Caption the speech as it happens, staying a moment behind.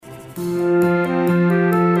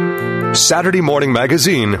Saturday Morning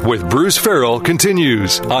Magazine with Bruce Ferrell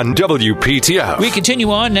continues on WPTF. We continue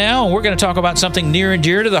on now, and we're going to talk about something near and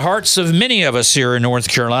dear to the hearts of many of us here in North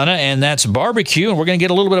Carolina, and that's barbecue. And we're going to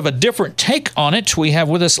get a little bit of a different take on it. We have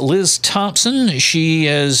with us Liz Thompson. She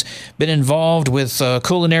has been involved with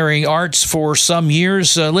culinary arts for some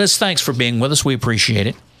years. Liz, thanks for being with us. We appreciate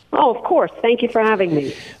it. Oh, of course. Thank you for having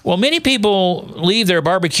me. Well, many people leave their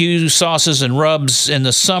barbecue sauces and rubs in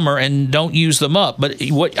the summer and don't use them up. But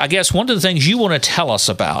I guess one of the things you want to tell us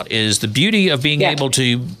about is the beauty of being able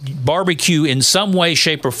to barbecue in some way,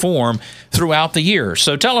 shape, or form throughout the year.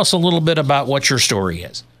 So tell us a little bit about what your story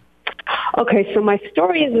is. Okay, so my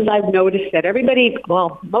story is I've noticed that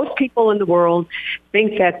most people in the world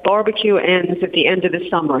think that barbecue ends at the end of the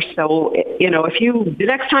summer. So, the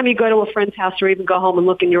next time you go to a friend's house or even go home and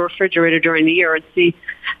look in your refrigerator during the year and see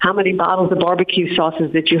how many bottles of barbecue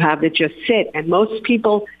sauces that you have that just sit, and most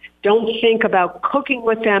people don't think about cooking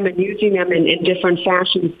with them and using them in different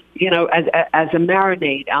fashions, as a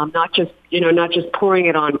marinade, not just pouring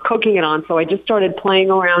it on, cooking it on. So I just started playing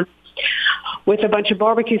around with a bunch of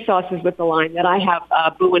barbecue sauces with the line that I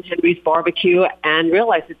have, Boo and Henry's Barbecue, and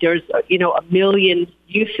realized that there's, a million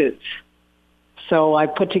uses. So I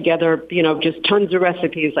put together, just tons of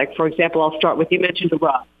recipes. Like, for example, I'll start with, you mentioned a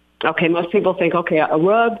rub. Okay, most people think, a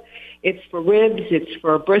rub, it's for ribs, it's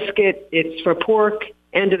for brisket, it's for pork,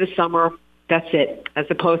 end of the summer, that's it. As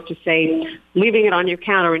opposed to, say, leaving it on your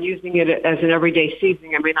counter and using it as an everyday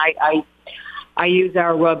seasoning. I mean, I use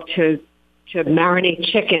our rub to marinate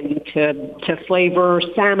chicken, to flavor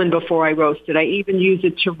salmon before I roast it. I even use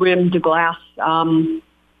it to rim the glass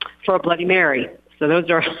for a Bloody Mary. So those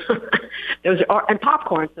are and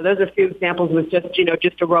popcorn. So those are a few examples with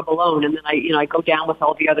just a rub alone, and then I go down with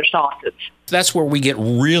all the other sauces. That's where we get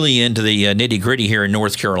really into the nitty-gritty here in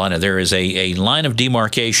North Carolina. There is a line of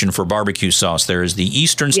demarcation for barbecue sauce. There is the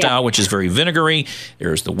Eastern style, which is very vinegary.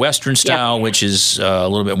 There's the Western style, which is a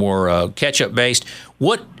little bit more ketchup-based.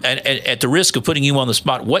 What, at the risk of putting you on the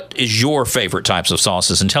spot, what is your favorite types of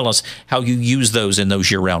sauces? And tell us how you use those in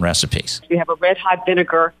those year-round recipes. We have a red-hot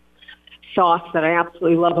vinegar sauce that I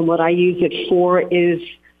absolutely love, and what I use it for is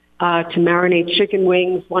to marinate chicken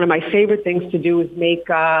wings. One of my favorite things to do is make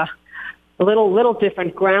a little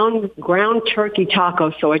different ground turkey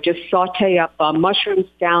tacos. So I just saute up mushrooms,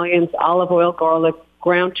 scallions, olive oil, garlic,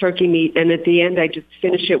 ground turkey meat, and at the end I just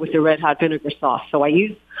finish it with the red hot vinegar sauce. So I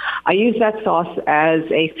use that sauce as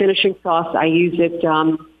a finishing sauce. I use it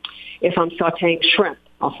if I'm sauteing shrimp.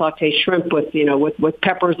 I'll saute shrimp with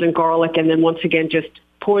peppers and garlic, and then once again just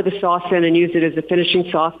pour the sauce in and use it as a finishing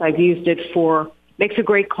sauce. I've used it makes a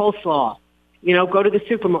great coleslaw. Go to the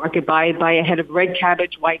supermarket, buy a head of red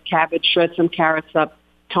cabbage, white cabbage, shred some carrots up,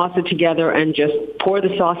 toss it together, and just pour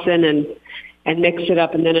the sauce in and mix it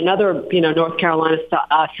up. And then another, North Carolina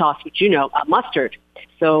sauce, which mustard.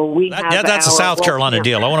 So we have that's a South Carolina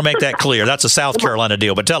deal. I want to make that clear. That's a South Carolina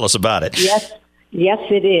deal, but tell us about it. Yes,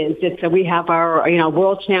 it is. We have our,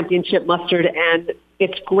 world championship mustard, and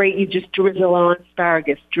it's great. You just drizzle it on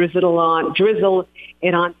asparagus, drizzle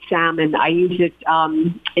it on salmon. I use it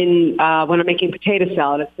when I'm making potato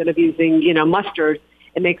salad instead of using, mustard.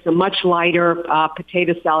 It makes a much lighter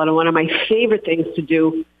potato salad. And one of my favorite things to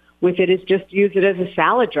do with it is just use it as a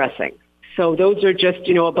salad dressing. So those are just,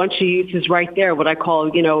 a bunch of uses right there, what I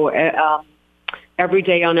call, every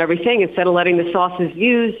day on everything. Instead of letting the sauces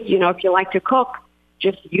used, if you like to cook,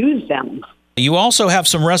 just use them. You also have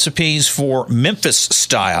some recipes for Memphis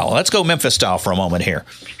style. Let's go Memphis style for a moment here.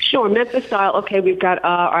 Sure, Memphis style. Okay, we've got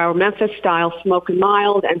our Memphis style smoking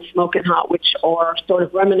mild and smoking hot, which are sort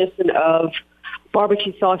of reminiscent of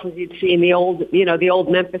barbecue sauces you'd see in the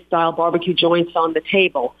old Memphis style barbecue joints on the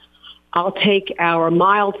table. I'll take our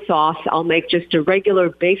mild sauce. I'll make just a regular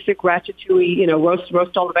basic ratatouille,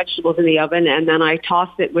 roast all the vegetables in the oven, and then I toss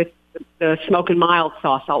it with the smoking mild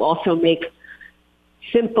sauce. I'll also make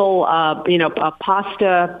simple,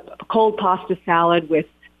 cold pasta salad with,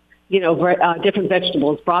 different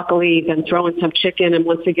vegetables, broccoli, then throw in some chicken, and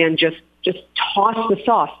once again, just toss the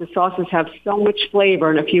sauce. The sauces have so much flavor,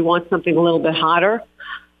 and if you want something a little bit hotter,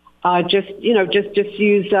 just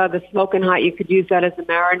use the smoking hot. You could use that as a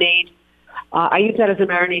marinade. I use that as a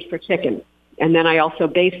marinade for chicken. And then I also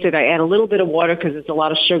baste it. I add a little bit of water because there's a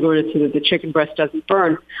lot of sugar in it so that the chicken breast doesn't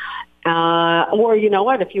burn. Or you know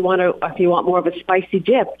what? If you want more of a spicy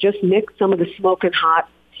dip, just mix some of the smoking hot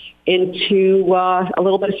into a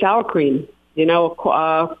little bit of sour cream.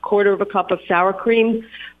 A quarter of a cup of sour cream,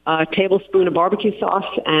 a tablespoon of barbecue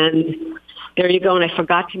sauce, and there you go. And I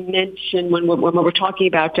forgot to mention when we were talking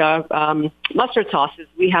about mustard sauces,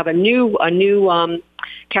 we have a new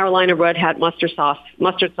Carolina Red Hat mustard sauce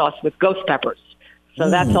with ghost peppers. So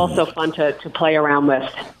that's also fun to play around with.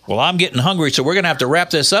 Well, I'm getting hungry, so we're going to have to wrap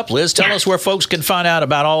this up. Liz, tell us where folks can find out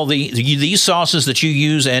about all these sauces that you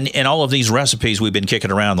use and all of these recipes we've been kicking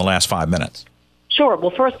around the last 5 minutes. Sure.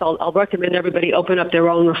 Well, first, I'll recommend everybody open up their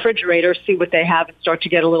own refrigerator, see what they have, and start to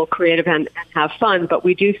get a little creative and have fun. But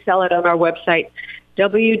we do sell it on our website,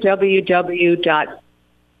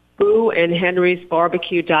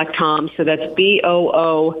 www.booandhenrysbarbecue.com. So that's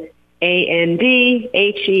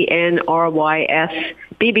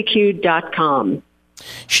BOOANDHENRYSBBQ.com.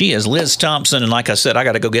 She is Liz Thompson, and like I said, I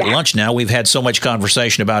got to go get lunch now. We've had so much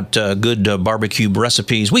conversation about good barbecue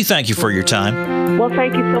recipes. We thank you for your time. Well,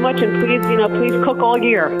 thank you so much, and please cook all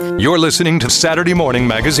year. You're listening to Saturday Morning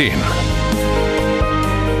Magazine.